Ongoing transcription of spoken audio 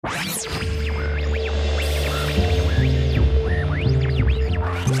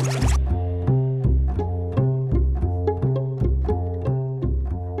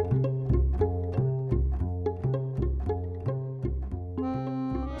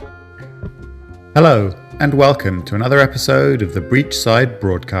Hello, and welcome to another episode of the Breachside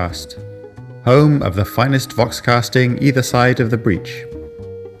Broadcast, home of the finest voxcasting either side of the breach.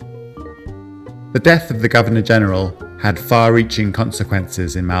 The death of the Governor-General had far-reaching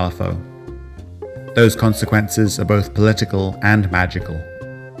consequences in Malifaux. Those consequences are both political and magical.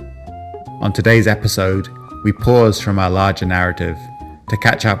 On today's episode, we pause from our larger narrative to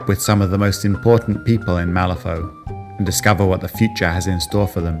catch up with some of the most important people in Malifaux and discover what the future has in store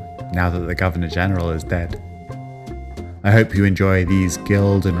for them now that the Governor-General is dead. I hope you enjoy these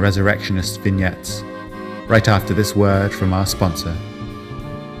Guild and Resurrectionist vignettes right after this word from our sponsor.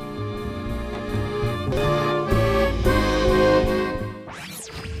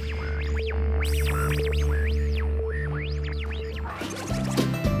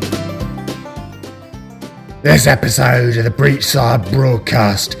 This episode of the Breachside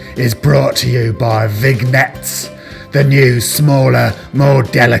Broadcast is brought to you by Vignettes, the new, smaller, more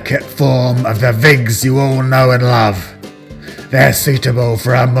delicate form of the Vigs you all know and love. They're suitable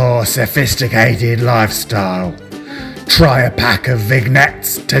for a more sophisticated lifestyle. Try a pack of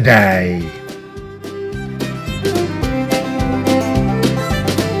Vignettes today.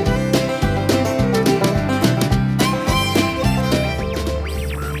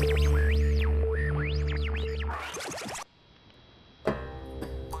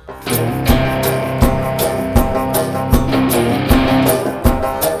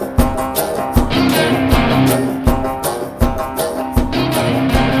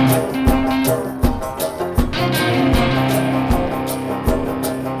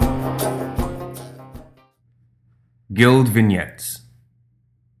 Guild Vignettes.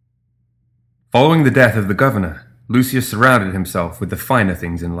 Following the death of the governor, Lucius surrounded himself with the finer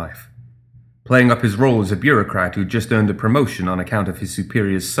things in life, playing up his role as a bureaucrat who just earned a promotion on account of his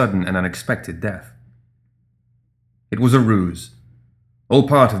superior's sudden and unexpected death. It was a ruse, all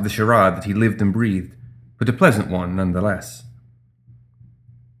part of the charade that he lived and breathed, but a pleasant one nonetheless.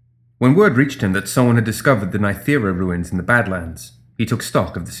 When word reached him that someone had discovered the Nythera ruins in the Badlands, he took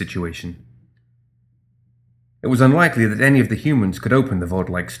stock of the situation. It was unlikely that any of the humans could open the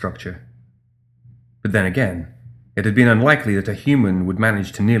vault-like structure. But then again, it had been unlikely that a human would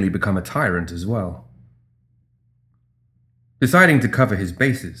manage to nearly become a tyrant as well. Deciding to cover his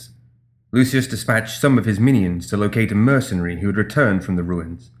bases, Lucius dispatched some of his minions to locate a mercenary who had returned from the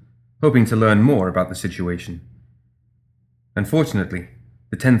ruins, hoping to learn more about the situation. Unfortunately,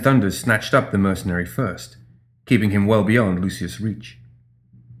 the Ten Thunders snatched up the mercenary first, keeping him well beyond Lucius' reach.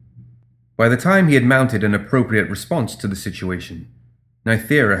 By the time he had mounted an appropriate response to the situation,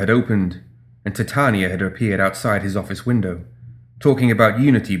 Nythera had opened, and Titania had appeared outside his office window, talking about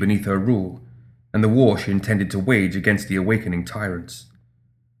unity beneath her rule, and the war she intended to wage against the awakening tyrants.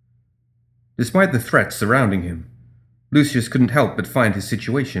 Despite the threats surrounding him, Lucius couldn't help but find his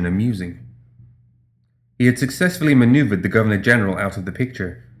situation amusing. He had successfully maneuvered the Governor-General out of the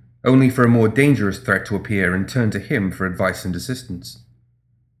picture, only for a more dangerous threat to appear and turn to him for advice and assistance.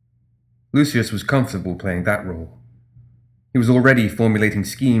 Lucius was comfortable playing that role. He was already formulating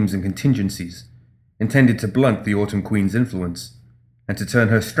schemes and contingencies, intended to blunt the Autumn Queen's influence, and to turn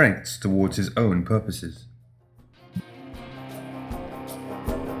her strengths towards his own purposes.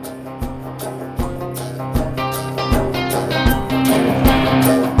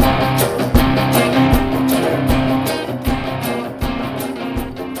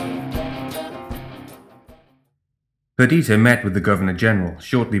 Perdita met with the Governor-General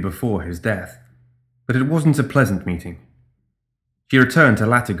shortly before his death, but it wasn't a pleasant meeting. She returned to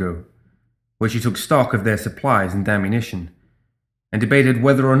Latigo, where she took stock of their supplies and ammunition, and debated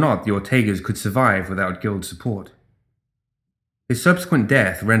whether or not the Ortegas could survive without Guild support. His subsequent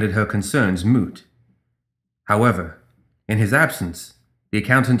death rendered her concerns moot. However, in his absence, the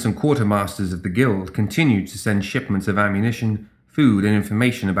accountants and quartermasters of the Guild continued to send shipments of ammunition, food, and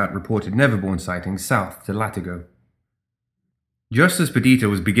information about reported Neverborn sightings south to Latigo. Just as Perdita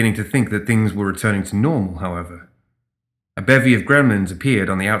was beginning to think that things were returning to normal, however, a bevy of gremlins appeared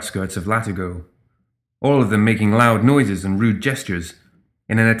on the outskirts of Latigo, all of them making loud noises and rude gestures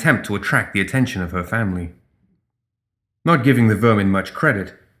in an attempt to attract the attention of her family. Not giving the vermin much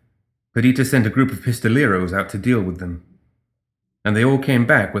credit, Perdita sent a group of pistoleros out to deal with them, and they all came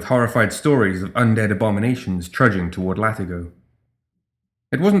back with horrified stories of undead abominations trudging toward Latigo.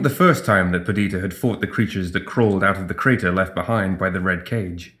 It wasn't the first time that Perdita had fought the creatures that crawled out of the crater left behind by the Red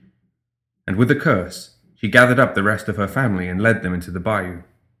Cage, and with a curse, she gathered up the rest of her family and led them into the bayou.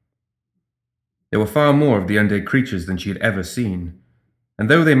 There were far more of the undead creatures than she had ever seen, and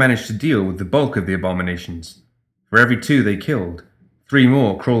though they managed to deal with the bulk of the abominations, for every 2 they killed, 3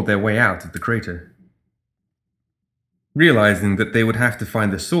 more crawled their way out of the crater. Realizing that they would have to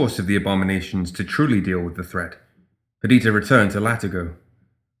find the source of the abominations to truly deal with the threat, Perdita returned to Latigo,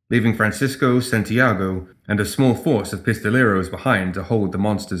 leaving Francisco, Santiago, and a small force of pistoleros behind to hold the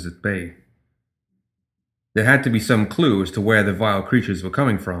monsters at bay. There had to be some clue as to where the vile creatures were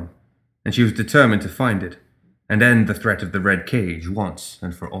coming from, and she was determined to find it, and end the threat of the Red Cage once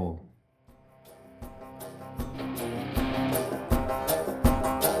and for all.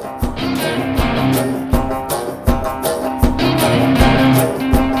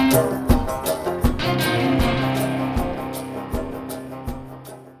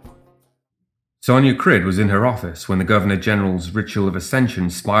 Sonia Crid was in her office when the Governor General's ritual of ascension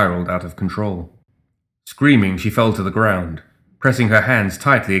spiraled out of control. Screaming, she fell to the ground, pressing her hands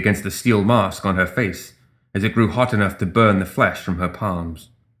tightly against the steel mask on her face as it grew hot enough to burn the flesh from her palms.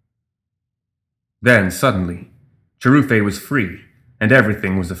 Then, suddenly, Cherufe was free, and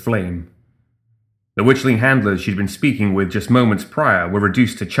everything was aflame. The witchling handlers she'd been speaking with just moments prior were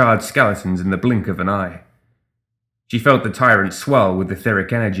reduced to charred skeletons in the blink of an eye. She felt the tyrant swell with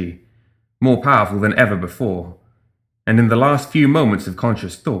etheric energy, more powerful than ever before, and in the last few moments of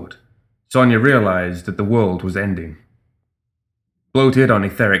conscious thought, Sonia realized that the world was ending. Bloated on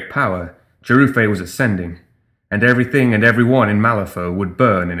etheric power, Cherufe was ascending, and everything and everyone in Malifaux would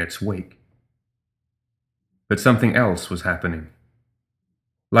burn in its wake. But something else was happening.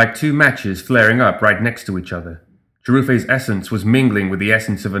 Like two matches flaring up right next to each other, Cherufe's essence was mingling with the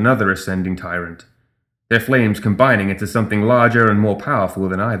essence of another ascending tyrant, their flames combining into something larger and more powerful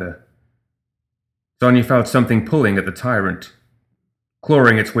than either. Sonia felt something pulling at the tyrant,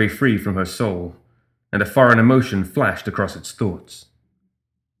 clawing its way free from her soul, and a foreign emotion flashed across its thoughts.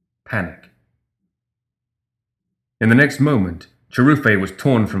 Panic. In the next moment, Cherufe was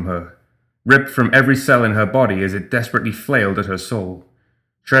torn from her, ripped from every cell in her body as it desperately flailed at her soul,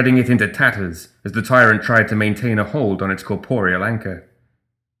 shredding it into tatters as the tyrant tried to maintain a hold on its corporeal anchor.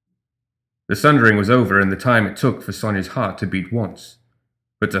 The sundering was over in the time it took for Sonia's heart to beat once,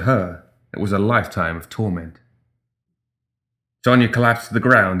 but to her, it was a lifetime of torment. Sonia collapsed to the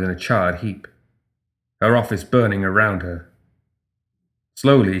ground in a charred heap, her office burning around her.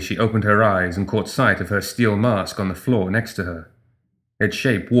 Slowly, she opened her eyes and caught sight of her steel mask on the floor next to her, its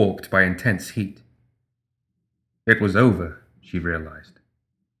shape warped by intense heat. It was over, she realized.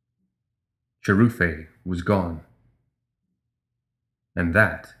 Cherufe was gone. And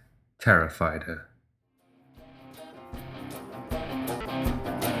that terrified her.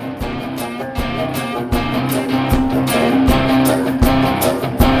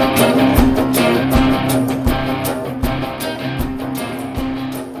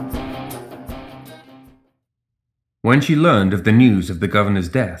 When she learned of the news of the governor's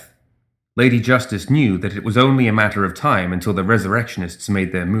death, Lady Justice knew that it was only a matter of time until the resurrectionists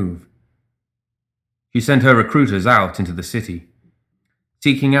made their move. She sent her recruiters out into the city,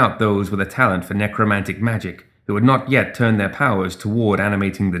 seeking out those with a talent for necromantic magic who had not yet turned their powers toward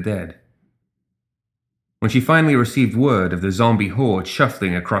animating the dead. When she finally received word of the zombie horde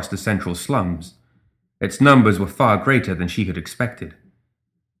shuffling across the central slums, its numbers were far greater than she had expected.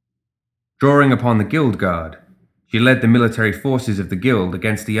 Drawing upon the Guild Guard, she led the military forces of the Guild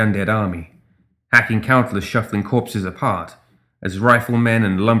against the undead army, hacking countless shuffling corpses apart as riflemen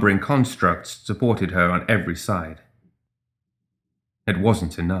and lumbering constructs supported her on every side. It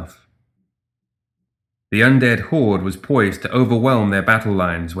wasn't enough. The undead horde was poised to overwhelm their battle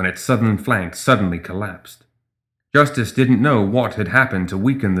lines when its southern flank suddenly collapsed. Justice didn't know what had happened to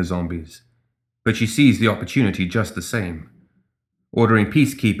weaken the zombies, but she seized the opportunity just the same, ordering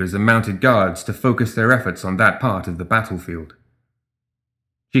peacekeepers and mounted guards to focus their efforts on that part of the battlefield.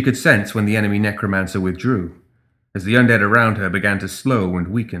 She could sense when the enemy necromancer withdrew, as the undead around her began to slow and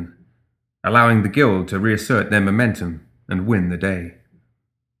weaken, allowing the guild to reassert their momentum and win the day.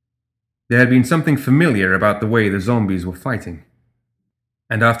 There had been something familiar about the way the zombies were fighting,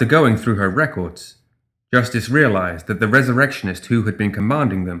 and after going through her records, Justice realized that the resurrectionist who had been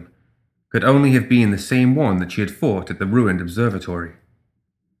commanding them could only have been the same one that she had fought at the ruined observatory.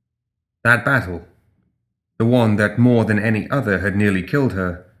 That battle, the one that more than any other had nearly killed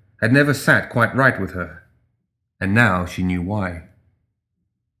her, had never sat quite right with her, and now she knew why.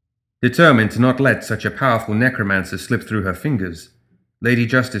 Determined to not let such a powerful necromancer slip through her fingers, Lady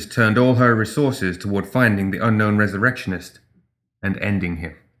Justice turned all her resources toward finding the unknown resurrectionist and ending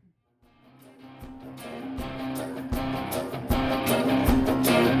him.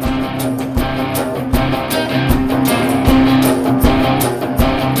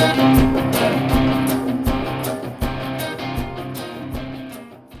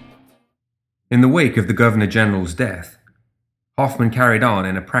 In the wake of the Governor General's death, Hoffman carried on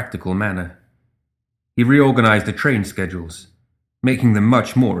in a practical manner. He reorganized the train schedules, making them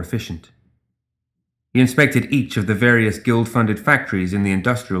much more efficient. He inspected each of the various guild-funded factories in the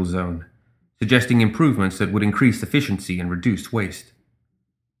industrial zone, suggesting improvements that would increase efficiency and reduce waste.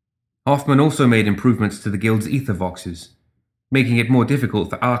 Hoffman also made improvements to the guild's ether voxes, making it more difficult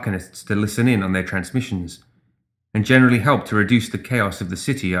for arcanists to listen in on their transmissions, and generally helped to reduce the chaos of the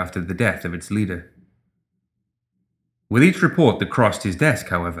city after the death of its leader. With each report that crossed his desk,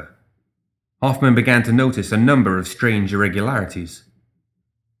 however, Hoffman began to notice a number of strange irregularities.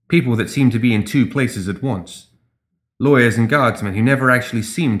 People that seemed to be in two places at once, lawyers and guardsmen who never actually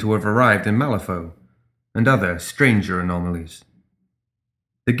seemed to have arrived in Malifaux, and other stranger anomalies.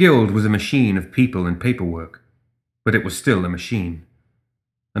 The guild was a machine of people and paperwork, but it was still a machine,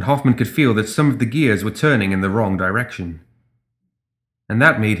 and Hoffman could feel that some of the gears were turning in the wrong direction. And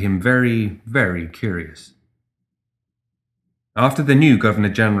that made him very, very curious. After the new Governor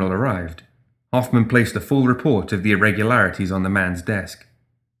General arrived, Hoffman placed a full report of the irregularities on the man's desk.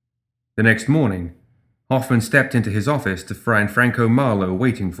 The next morning, Hoffman stepped into his office to find Franco Marlowe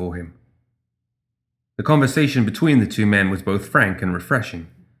waiting for him. The conversation between the two men was both frank and refreshing,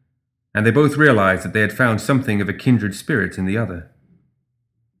 and they both realized that they had found something of a kindred spirit in the other.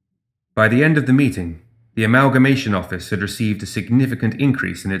 By the end of the meeting, the Amalgamation Office had received a significant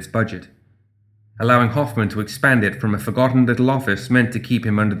increase in its budget, allowing Hoffman to expand it from a forgotten little office meant to keep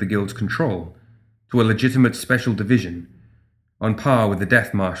him under the guild's control to a legitimate special division, on par with the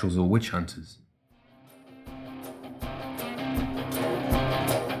Death Marshals or Witch Hunters.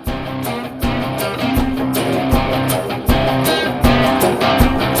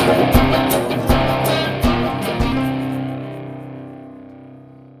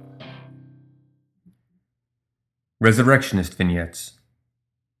 Resurrectionist vignettes.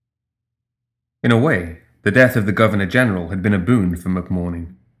 In a way, the death of the Governor General had been a boon for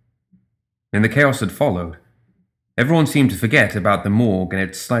McMorning. In the chaos that followed, everyone seemed to forget about the morgue and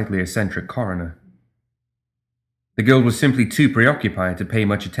its slightly eccentric coroner. The guild was simply too preoccupied to pay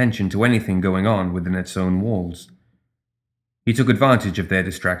much attention to anything going on within its own walls. He took advantage of their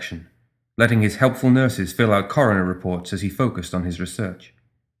distraction, letting his helpful nurses fill out coroner reports as he focused on his research.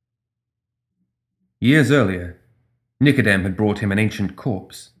 Years earlier, Nicodem had brought him an ancient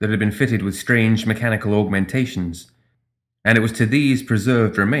corpse that had been fitted with strange mechanical augmentations, and it was to these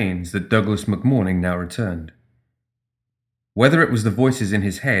preserved remains that Douglas McMorning now returned. Whether it was the voices in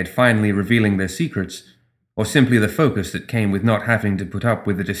his head finally revealing their secrets, or simply the focus that came with not having to put up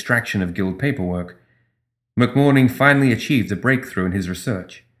with the distraction of guild paperwork, McMorning finally achieved a breakthrough in his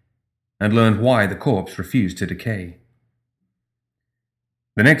research, and learned why the corpse refused to decay.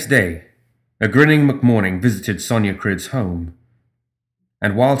 The next day, a grinning McMorning visited Sonia Crid's home,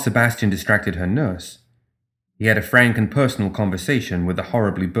 and while Sebastian distracted her nurse, he had a frank and personal conversation with the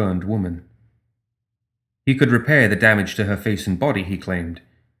horribly burned woman. He could repair the damage to her face and body, he claimed,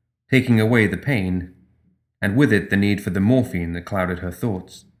 taking away the pain, and with it the need for the morphine that clouded her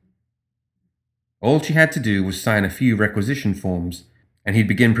thoughts. All she had to do was sign a few requisition forms, and he'd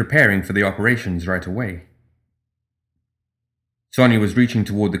begin preparing for the operations right away. Sonia was reaching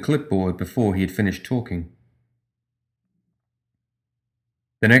toward the clipboard before he had finished talking.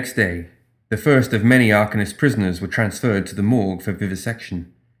 The next day, the first of many Arcanist prisoners were transferred to the morgue for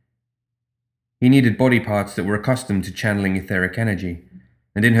vivisection. He needed body parts that were accustomed to channeling etheric energy,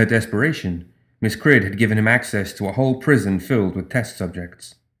 and in her desperation, Miss Crid had given him access to a whole prison filled with test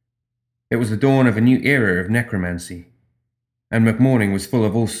subjects. It was the dawn of a new era of necromancy, and McMorning was full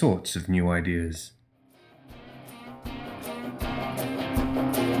of all sorts of new ideas.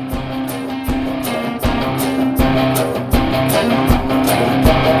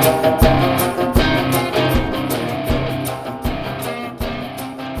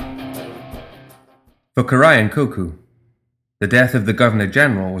 For Karayan Koku, the death of the Governor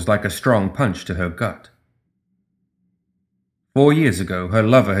General was like a strong punch to her gut. 4 years ago, her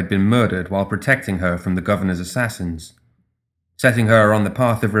lover had been murdered while protecting her from the governor's assassins, setting her on the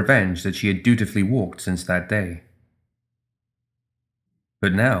path of revenge that she had dutifully walked since that day.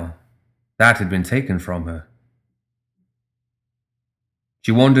 But now, that had been taken from her.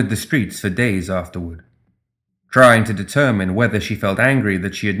 She wandered the streets for days afterward, trying to determine whether she felt angry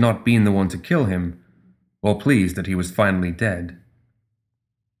that she had not been the one to kill him, or pleased that he was finally dead.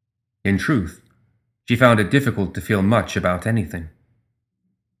 In truth, she found it difficult to feel much about anything.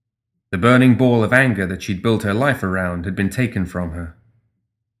 The burning ball of anger that she'd built her life around had been taken from her,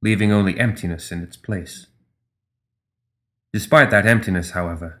 leaving only emptiness in its place. Despite that emptiness,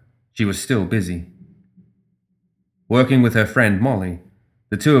 however, she was still busy. Working with her friend Molly,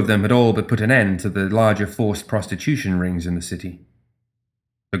 the two of them had all but put an end to the larger forced prostitution rings in the city.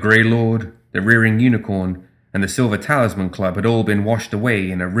 The Grey Lord, the rearing unicorn, and the Silver Talisman Club had all been washed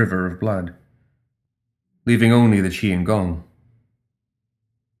away in a river of blood, leaving only the Qian Gong.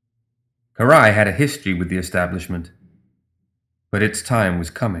 Karai had a history with the establishment, but its time was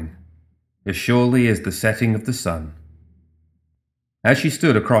coming, as surely as the setting of the sun. As she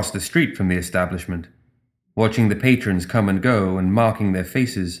stood across the street from the establishment, watching the patrons come and go and marking their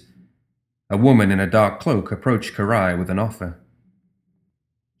faces, a woman in a dark cloak approached Karai with an offer.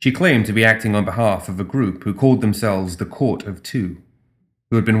 She claimed to be acting on behalf of a group who called themselves the Court of Two,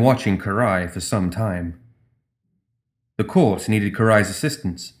 who had been watching Karai for some time. The court needed Karai's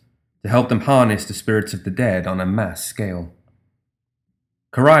assistance to help them harness the spirits of the dead on a mass scale.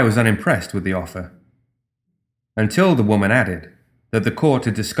 Karai was unimpressed with the offer, until the woman added that the court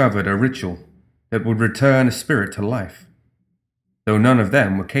had discovered a ritual that would return a spirit to life, though none of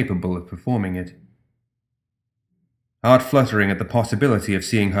them were capable of performing it. Heart fluttering at the possibility of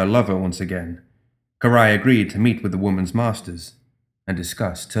seeing her lover once again, Karai agreed to meet with the woman's masters and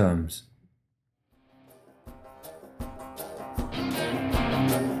discuss terms.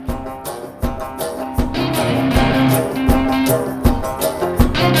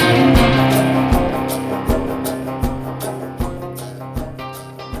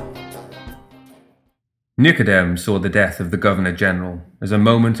 Nicodem saw the death of the Governor General as a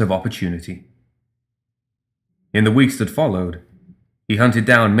moment of opportunity. In the weeks that followed, he hunted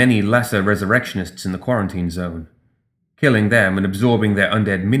down many lesser resurrectionists in the quarantine zone, killing them and absorbing their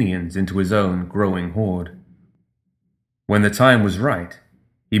undead minions into his own growing horde. When the time was right,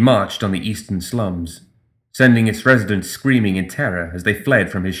 he marched on the eastern slums, sending its residents screaming in terror as they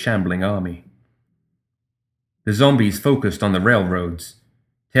fled from his shambling army. The zombies focused on the railroads,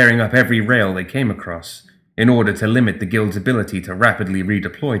 tearing up every rail they came across in order to limit the guild's ability to rapidly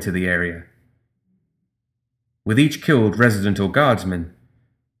redeploy to the area. With each killed resident or guardsman,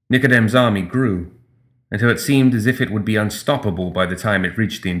 Nicodem's army grew, until it seemed as if it would be unstoppable by the time it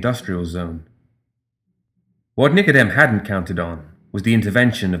reached the industrial zone. What Nicodem hadn't counted on was the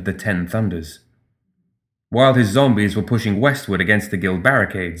intervention of the Ten Thunders. While his zombies were pushing westward against the guild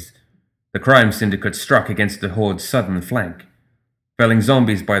barricades, the crime syndicate struck against the horde's southern flank, felling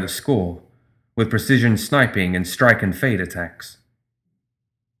zombies by the score, with precision sniping and strike and fade attacks.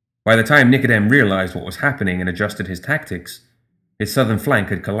 By the time Nicodem realized what was happening and adjusted his tactics, his southern flank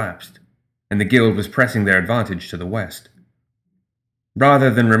had collapsed, and the guild was pressing their advantage to the west.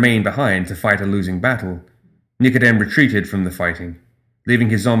 Rather than remain behind to fight a losing battle, Nicodem retreated from the fighting, leaving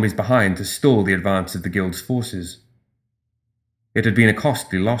his zombies behind to stall the advance of the guild's forces. It had been a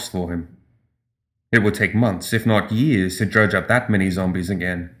costly loss for him. It would take months, if not years, to dredge up that many zombies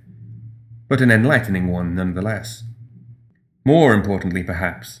again, but an enlightening one nonetheless. More importantly,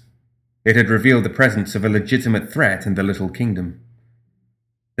 perhaps, it had revealed the presence of a legitimate threat in the Little Kingdom.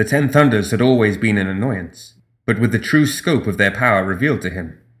 The Ten Thunders had always been an annoyance, but with the true scope of their power revealed to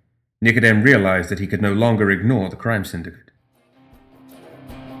him, Nicodem realized that he could no longer ignore the crime syndicate.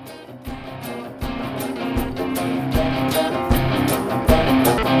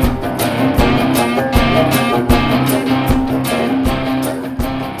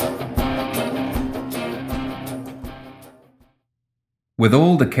 With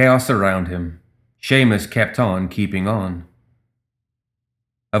all the chaos around him, Seamus kept on keeping on.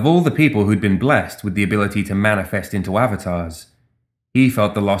 Of all the people who'd been blessed with the ability to manifest into avatars, he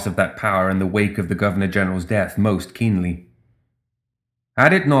felt the loss of that power in the wake of the Governor General's death most keenly.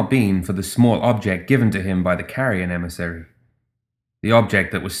 Had it not been for the small object given to him by the carrion emissary, the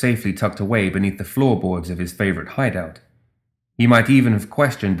object that was safely tucked away beneath the floorboards of his favorite hideout, he might even have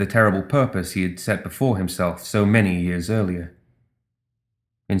questioned the terrible purpose he had set before himself so many years earlier.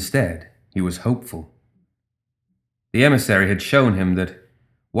 Instead, he was hopeful. The emissary had shown him that,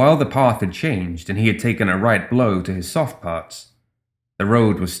 while the path had changed and he had taken a right blow to his soft parts, the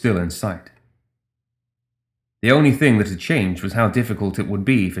road was still in sight. The only thing that had changed was how difficult it would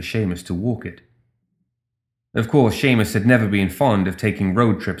be for Seamus to walk it. Of course, Seamus had never been fond of taking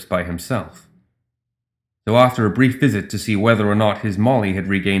road trips by himself. So after a brief visit to see whether or not his Molly had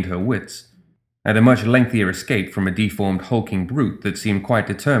regained her wits, and a much lengthier escape from a deformed hulking brute that seemed quite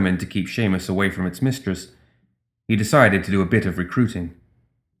determined to keep Seamus away from its mistress, he decided to do a bit of recruiting.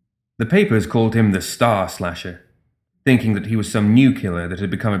 The papers called him the Star Slasher, thinking that he was some new killer that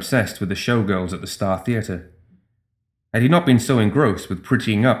had become obsessed with the showgirls at the Star Theatre. Had he not been so engrossed with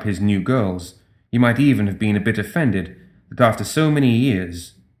prettying up his new girls, he might even have been a bit offended that after so many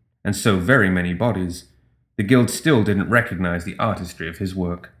years, and so very many bodies, the guild still didn't recognize the artistry of his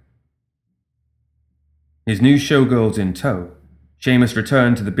work. His new showgirls in tow, Seamus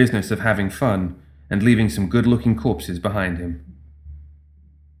returned to the business of having fun and leaving some good-looking corpses behind him.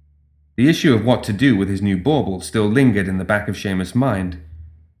 The issue of what to do with his new bauble still lingered in the back of Seamus' mind,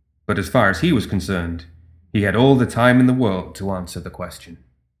 but as far as he was concerned, he had all the time in the world to answer the question.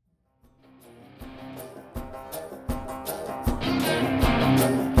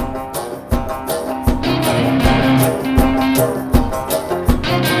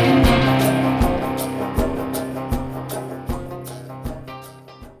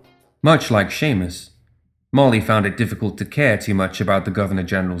 Much like Seamus, Molly found it difficult to care too much about the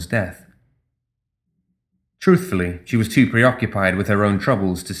Governor-General's death. Truthfully, she was too preoccupied with her own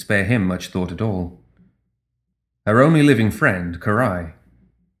troubles to spare him much thought at all. Her only living friend, Karai,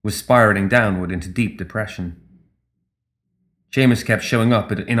 was spiraling downward into deep depression. Seamus kept showing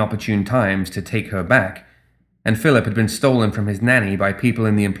up at inopportune times to take her back, and Philip had been stolen from his nanny by people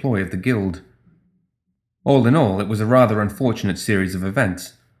in the employ of the guild. All in all, it was a rather unfortunate series of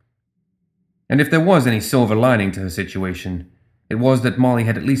events. And if there was any silver lining to her situation, it was that Molly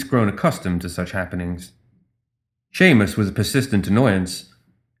had at least grown accustomed to such happenings. Seamus was a persistent annoyance,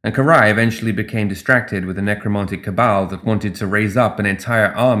 and Karai eventually became distracted with a necromantic cabal that wanted to raise up an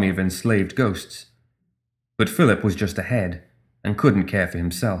entire army of enslaved ghosts. But Philip was just ahead, and couldn't care for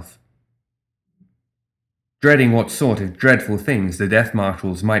himself. Dreading what sort of dreadful things the Death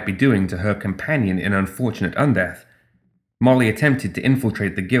Marshals might be doing to her companion in unfortunate undeath, Molly attempted to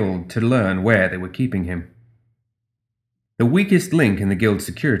infiltrate the guild to learn where they were keeping him. The weakest link in the guild's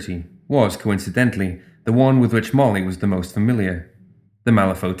security was, coincidentally, the one with which Molly was the most familiar, the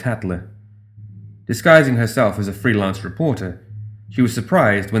Malifaux Tattler. Disguising herself as a freelance reporter, she was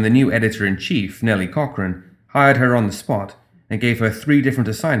surprised when the new editor-in-chief, Nellie Cochran, hired her on the spot and gave her 3 different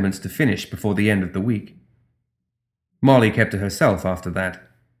assignments to finish before the end of the week. Molly kept to herself after that,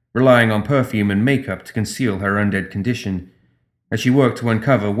 relying on perfume and makeup to conceal her undead condition, as she worked to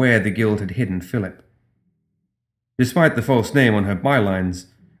uncover where the guild had hidden Philip. Despite the false name on her bylines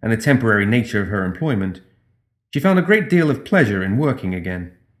and the temporary nature of her employment, she found a great deal of pleasure in working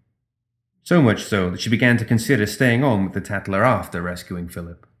again. So much so that she began to consider staying on with the Tattler after rescuing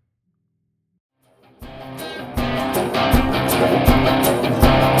Philip.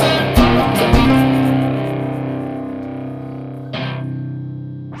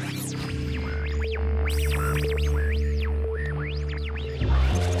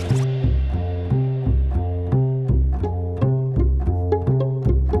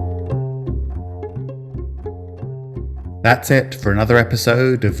 That's it for another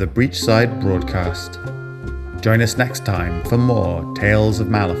episode of the Breachside Broadcast. Join us next time for more Tales of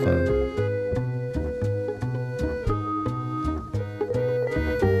Malifaux.